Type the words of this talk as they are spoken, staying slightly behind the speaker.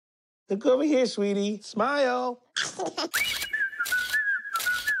Look over here, sweetie. Smile.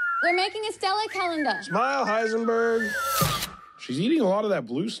 We're making a stellar calendar. Smile, Heisenberg. She's eating a lot of that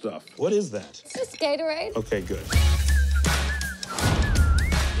blue stuff. What is that? It's just Gatorade. Okay, good.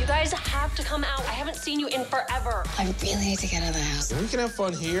 You guys have to come out. I haven't seen you in forever. I really need to get out of the house. We can have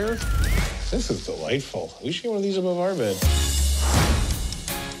fun here. This is delightful. We should get one of these above our bed.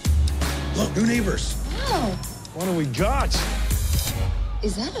 Look, new neighbors. Wow. What do we got?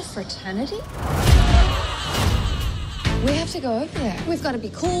 Is that a fraternity? We have to go over there. We've got to be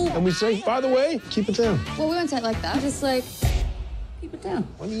cool. And we say, by the way, keep it down. Well, we won't say it like that. Just like, keep it down.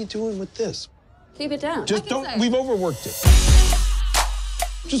 What are you doing with this? Keep it down. Just I can don't, say. we've overworked it.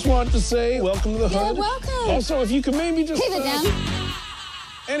 Just wanted to say, welcome to the hood. You're welcome. Also, if you could maybe just... Keep it down.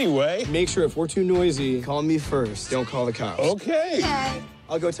 Anyway. Make sure if we're too noisy, call me first. Don't call the cops. Okay. Okay.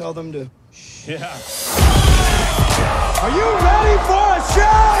 I'll go tell them to... Yeah. Are you ready for a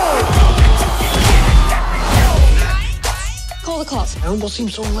show? Call the cops. That almost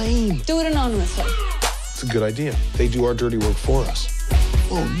seems so lame. Do it anonymously. It's a good idea. They do our dirty work for us.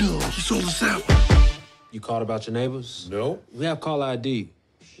 Oh, no. He sold us out. You called about your neighbors? No. We have call ID.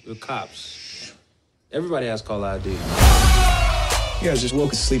 We're cops. Everybody has call ID. You guys just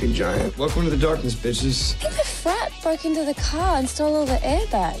woke a sleeping giant. Welcome to the darkness, bitches. I think the frat broke into the car and stole all the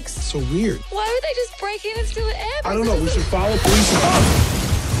airbags. So weird. Why would they just break in and steal the airbags? I don't know. We should follow police.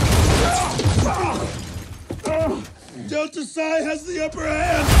 Delta Psi has the upper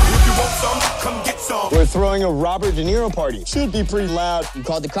hand. If you want some, come get some. We're throwing a Robert De Niro party. Should be pretty loud. You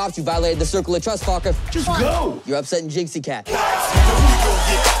called the cops, you violated the circle of trust, Parker. Just go. You're upsetting Jinxie Cat. Who he gonna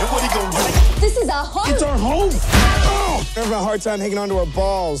get and what he gonna do? This is our home. It's our home. Oh, we're having a hard time hanging onto our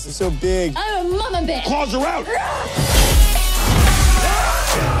balls. They're so big. I'm a mama bear. Claws are out.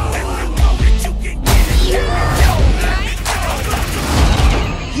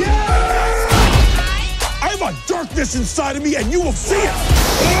 I have a darkness inside of me, and you will see it.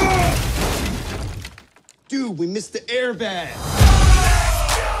 Dude, we missed the airbag.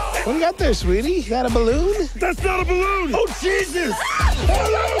 What do you got there, sweetie? You got a balloon? That's not a balloon. Oh, Jesus!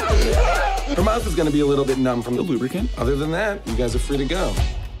 Her mouth is going to be a little bit numb from the lubricant. Other than that, you guys are free to go.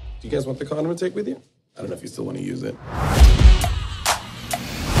 Do you guys want the condom to take with you? I don't know if you still want to use it.